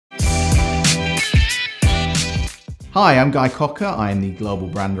Hi, I'm Guy Cocker. I'm the Global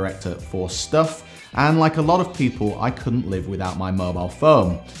Brand Director for Stuff, and like a lot of people, I couldn't live without my mobile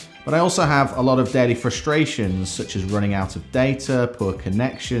phone. But I also have a lot of daily frustrations, such as running out of data, poor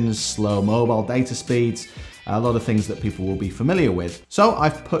connections, slow mobile data speeds, a lot of things that people will be familiar with. So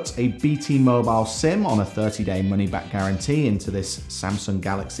I've put a BT Mobile SIM on a 30-day money-back guarantee into this Samsung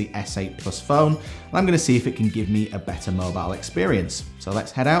Galaxy S8 Plus phone, and I'm going to see if it can give me a better mobile experience. So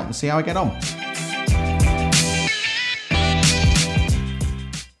let's head out and see how I get on.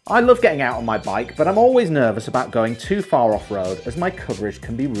 I love getting out on my bike, but I'm always nervous about going too far off-road as my coverage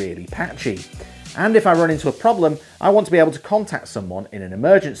can be really patchy. And if I run into a problem, I want to be able to contact someone in an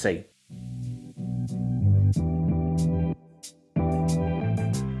emergency.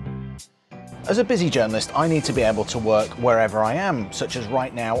 As a busy journalist, I need to be able to work wherever I am, such as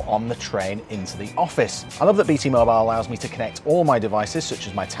right now on the train into the office. I love that BT Mobile allows me to connect all my devices, such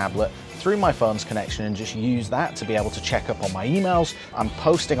as my tablet, through my phone's connection and just use that to be able to check up on my emails. I'm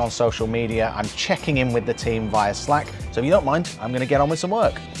posting on social media, I'm checking in with the team via Slack, so if you don't mind, I'm going to get on with some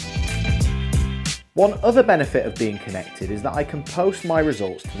work. One other benefit of being connected is that I can post my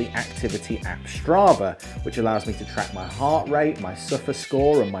results to the activity app Strava, which allows me to track my heart rate, my suffer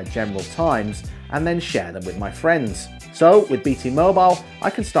score and my general times, and then share them with my friends. So with BT Mobile, I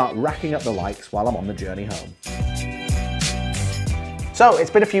can start racking up the likes while I'm on the journey home. So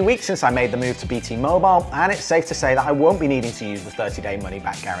it's been a few weeks since I made the move to BT Mobile, and it's safe to say that I won't be needing to use the 30-day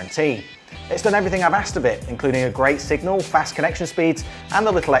money-back guarantee. It's done everything I've asked of it, including a great signal, fast connection speeds, and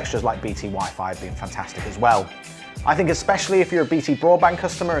the little extras like BT Wi-Fi being fantastic as well. I think especially if you're a BT broadband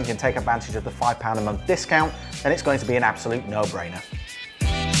customer and can take advantage of the £5 a month discount, then it's going to be an absolute no-brainer.